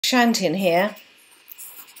shanty in here.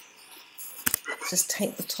 Just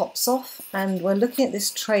take the tops off, and we're looking at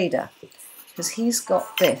this trader because he's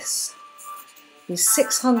got this. He's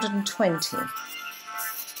 620.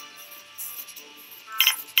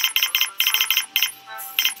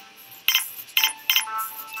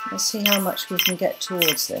 Let's see how much we can get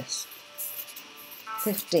towards this.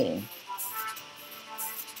 15.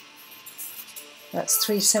 That's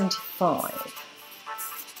 375.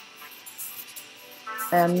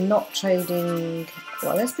 I am not trading.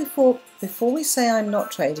 Well, let's before we say I'm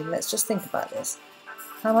not trading, let's just think about this.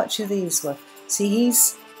 How much are these worth? See,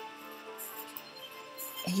 he's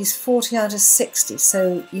 40 out of 60,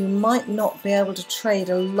 so you might not be able to trade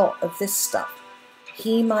a lot of this stuff.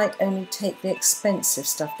 He might only take the expensive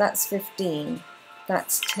stuff. That's 15.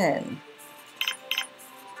 That's 10.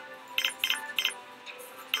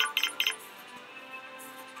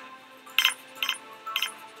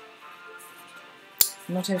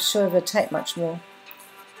 I'm not even sure if it'll take much more.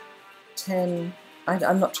 10.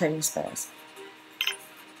 I'm not trading spares.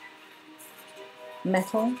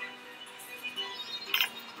 Metal.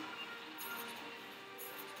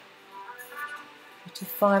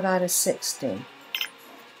 55 out of 60.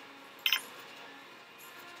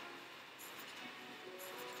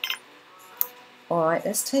 Alright,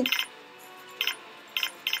 let's do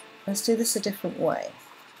this a different way.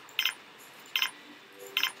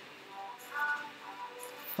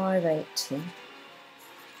 580.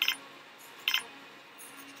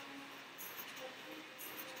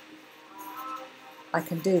 I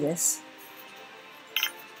can do this.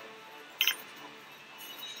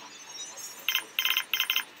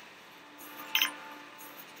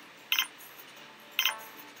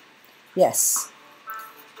 Yes.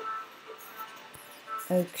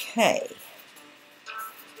 Okay.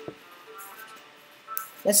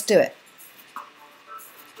 Let's do it.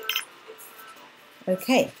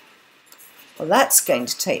 Okay. Well, that's going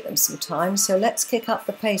to take them some time, so let's kick up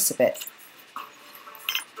the pace a bit.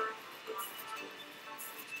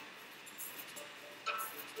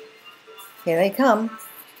 Here they come.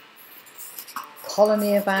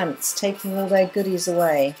 Colony of ants taking all their goodies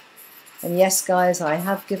away. And yes, guys, I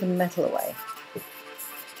have given metal away.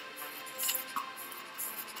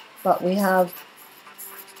 But we have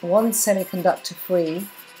 1 semiconductor free.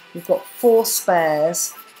 We've got 4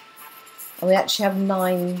 spares. And we actually have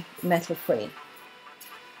 9 metal free.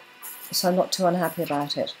 So I'm not too unhappy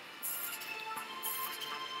about it.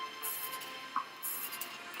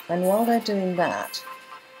 And while they're doing that,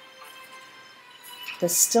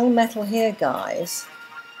 there's still metal here, guys.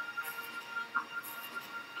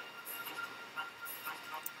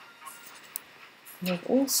 And we've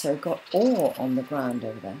also got ore on the ground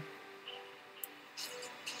over there.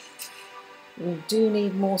 We do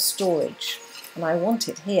need more storage, and I want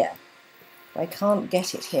it here. I can't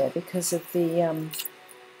get it here because of the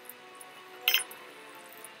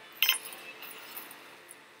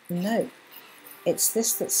no, it's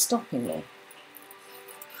this that's stopping me.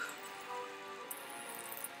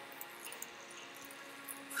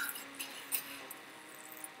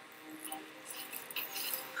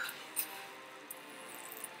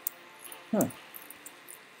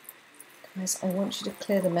 Guys, I want you to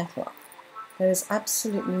clear the metal up. There is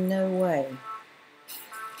absolutely no way.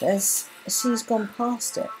 See, he's gone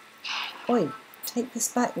past it. Oi, take this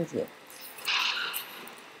back with you.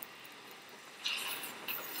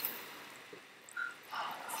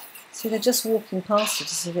 See, they're just walking past it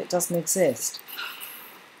as if it doesn't exist.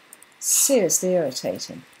 Seriously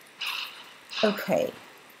irritating. Okay,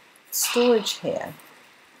 storage here.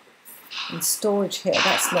 And storage here,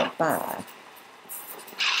 that's not bad.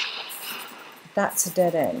 That's a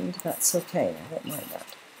dead end, that's okay, I don't mind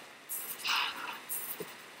that.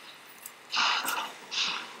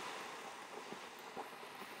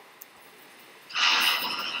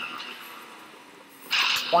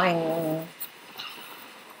 Wang.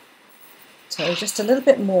 So just a little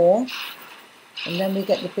bit more, and then we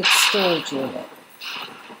get the big storage unit.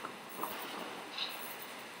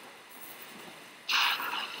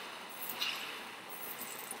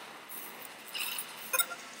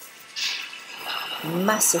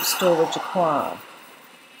 Massive storage acquired.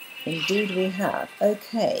 Indeed we have.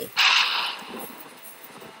 Okay.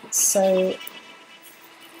 So,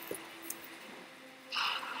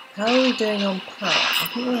 how are we doing on power? I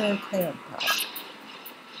think we're okay on power.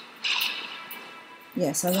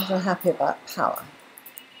 Yes, I'm not very happy about power.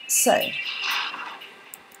 So,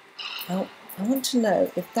 I want to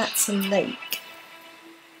know if that's a lake.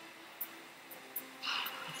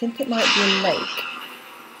 I think it might be a lake.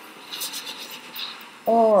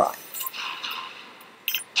 Alright.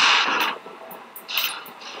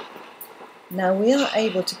 Now we are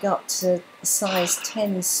able to go up to size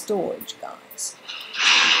 10 storage, guys.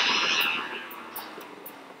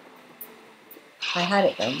 I had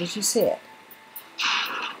it then, did you see it?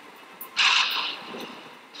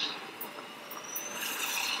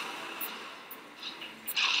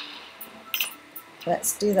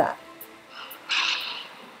 Let's do that.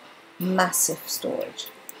 Massive storage.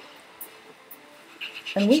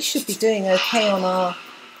 And we should be doing okay on our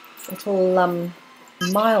little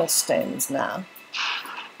milestones now.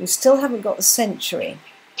 We still haven't got the century,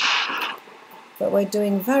 but we're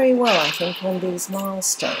doing very well, I think, on these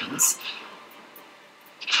milestones.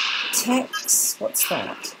 Text, what's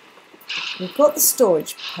that? We've got the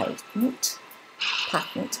storage patent.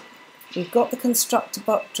 We've got the constructor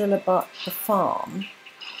butt driller but the farm.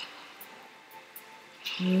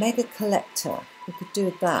 Mega collector, we could do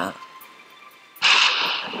with that.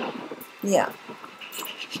 Yeah.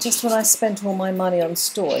 Just when I spent all my money on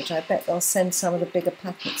storage, I bet they'll send some of the bigger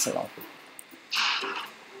patents along.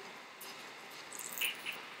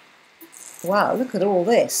 Wow, look at all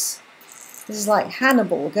this. This is like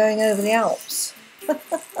Hannibal going over the Alps.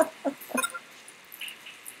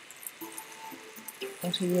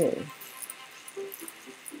 What are you?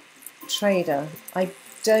 Trader. I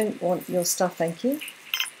don't want your stuff, thank you.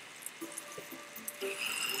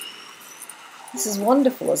 This is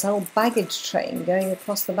wonderful, this whole baggage train going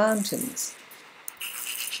across the mountains.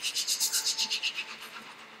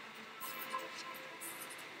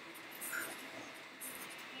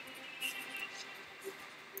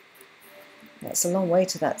 That's a long way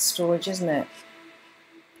to that storage, isn't it?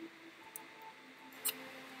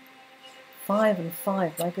 5 and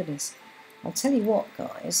 5, my goodness. I'll tell you what,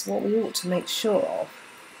 guys, what we ought to make sure of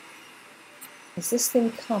is this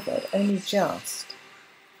thing covered only just.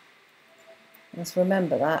 Let's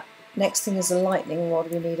remember that. Next thing is a lightning. What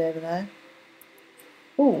do we need over there?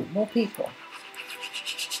 Ooh, more people.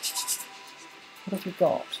 What have we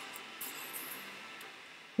got?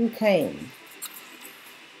 Who came?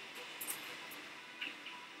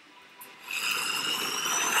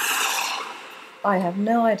 I have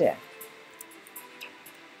no idea.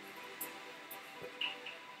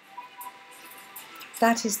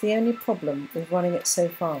 That is the only problem with running it so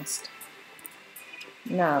fast.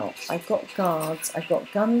 Now, I've got guards, I've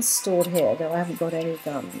got guns stored here, though I haven't got any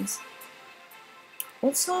guns.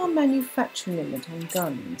 What's our manufacturing limit on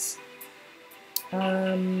guns?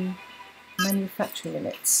 Manufacturing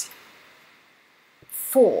limits.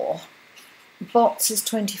 4. Bots is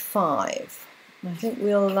 25. I think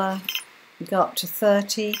we'll go up to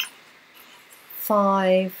 30.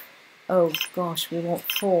 5. Oh gosh, we want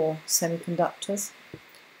 4 semiconductors.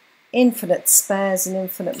 Infinite spares and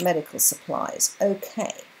infinite medical supplies.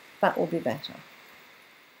 Okay, that will be better.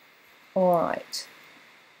 Alright.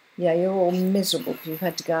 Yeah, you're all miserable because you've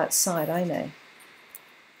had to go outside, I know.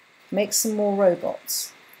 Make some more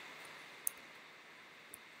robots.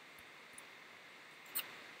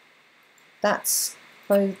 That's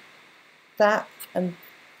both that and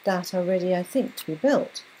that are ready, I think, to be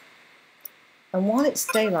built. And while it's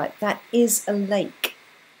daylight, that is a lake.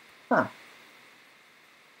 Huh.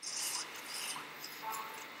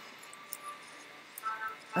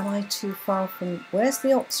 Am I too far from... Where's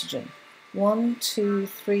the oxygen? 1, 2,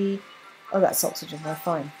 3... Oh, that's oxygen. Oh,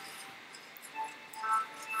 fine.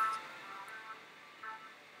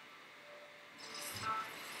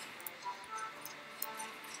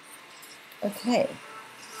 Okay.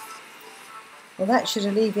 Well, that should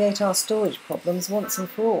alleviate our storage problems once and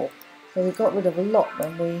for all. So we got rid of a lot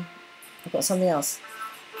when we... I've got something else.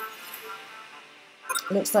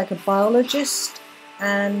 It looks like a biologist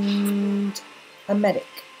and a medic.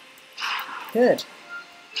 Good.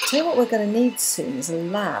 Tell you what we're going to need soon is a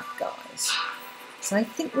lab, guys. So I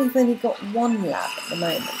think we've only got one lab at the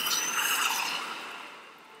moment.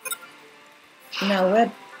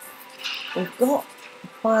 Now we've got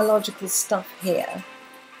biological stuff here.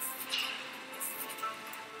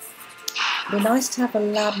 It'd be nice to have a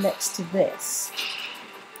lab next to this.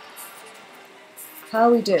 How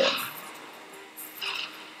are we doing?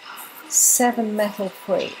 7 metal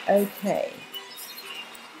free. Okay.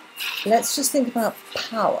 Let's just think about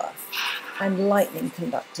power and lightning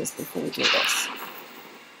conductors before we do this.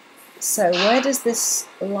 So where does this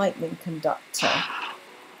lightning conductor?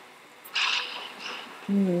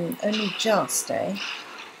 Only just, eh?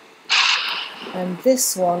 And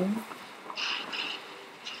this one,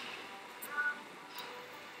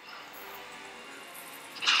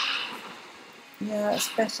 yeah, it's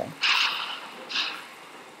better.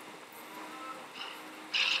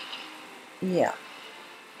 Yeah.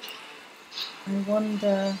 I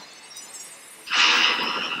wonder...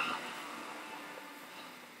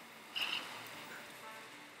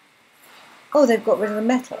 Oh, they've got rid of the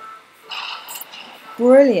metal.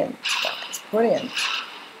 Brilliant. That's brilliant.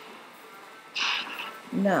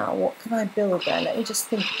 Now, what can I build there? Let me just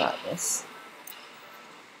think about this.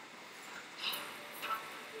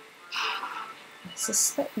 I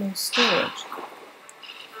suspect more storage.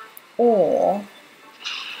 Or,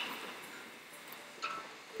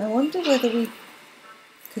 I wonder whether we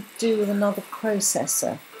could do with another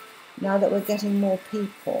processor now that we're getting more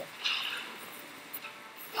people.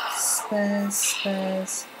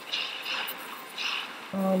 Spares.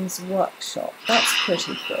 Arms workshop. That's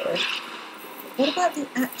pretty good. What about the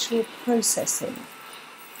actual processing?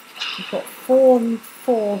 We've got 4 and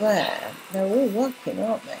 4 there. They're all working,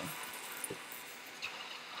 aren't they?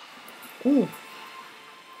 Ooh.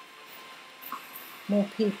 More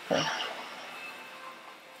people.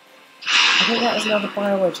 I think that was another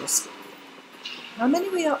biologist. How many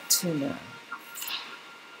are we up to now?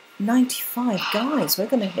 95 guys. We're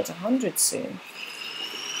going to hit 100 soon.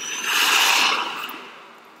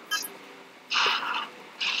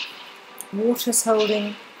 Water's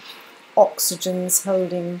holding, oxygen's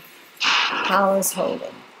holding, power's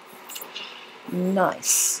holding.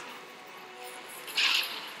 Nice.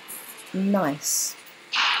 Nice.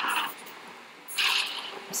 I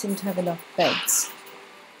seem to have enough beds.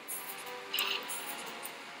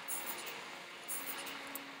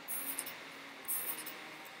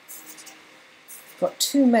 Got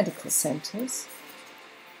 2 medical centres.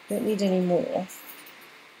 Don't need any more.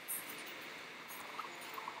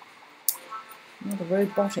 Another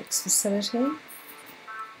robotics facility.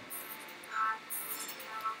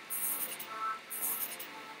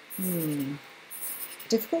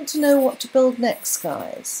 Difficult to know what to build next,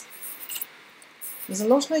 guys. There's a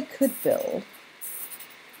lot I could build.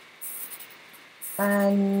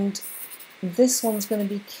 And this one's going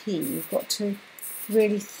to be key. You've got to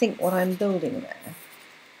really think what I'm building there.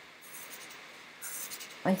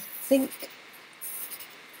 I think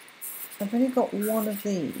I've only got one of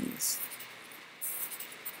these.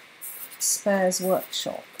 Spares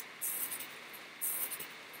workshop.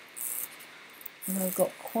 And I've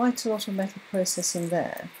got quite a lot of metal processing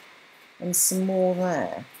there. And some more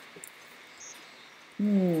there. Let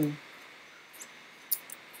me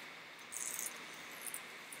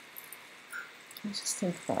just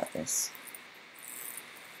think about this.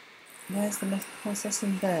 Where's the metal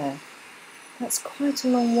processing there? That's quite a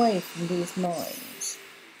long way from these mines.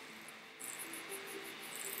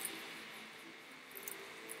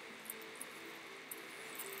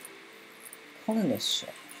 Colonist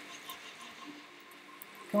ship.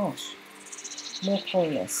 Gosh, more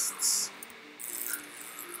colonists.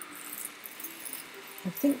 I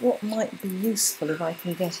think what might be useful if I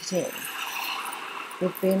can get it in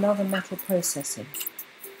would be another metal processing.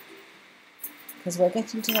 Because we're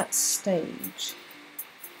getting to that stage.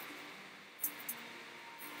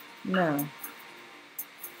 Now, I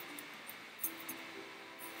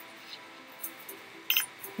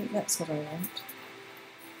think that's what I want.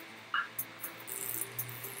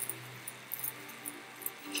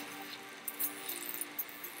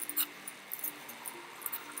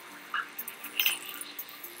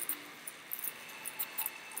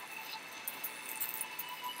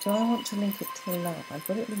 Do I want to link it to the lab? I've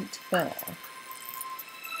got it linked to there.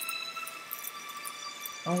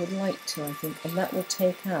 I would like to, I think, and that will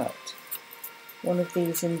take out one of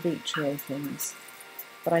these in vitro things.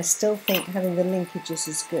 But I still think having the linkages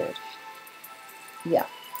is good. Yeah,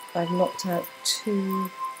 I've knocked out 2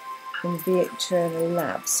 in vitro in a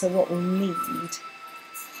lab. So what we need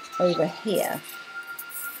over here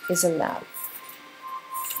is a lab.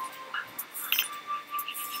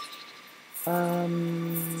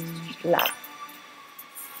 Lab.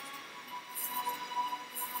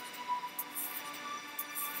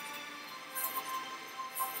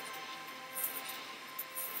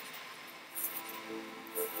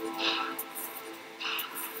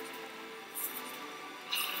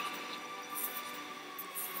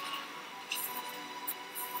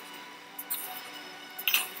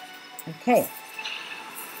 Okay.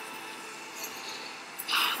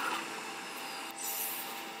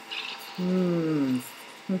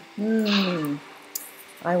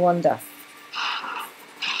 I wonder. I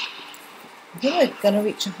think we're going to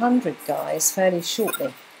reach 100 guys fairly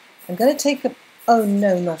shortly. I'm going to take a... Oh,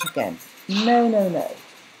 no, not again. No.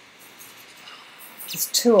 There's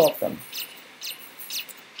 2 of them.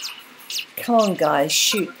 Come on, guys,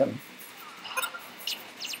 shoot them.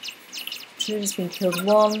 Intruder's been killed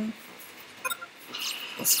 1.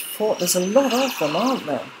 There's 4. There's a lot of them, aren't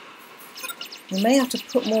there? We may have to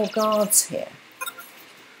put more guards here.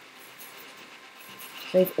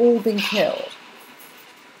 They've all been killed.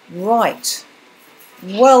 Right.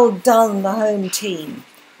 Well done, the home team.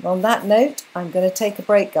 And on that note, I'm going to take a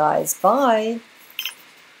break, guys. Bye.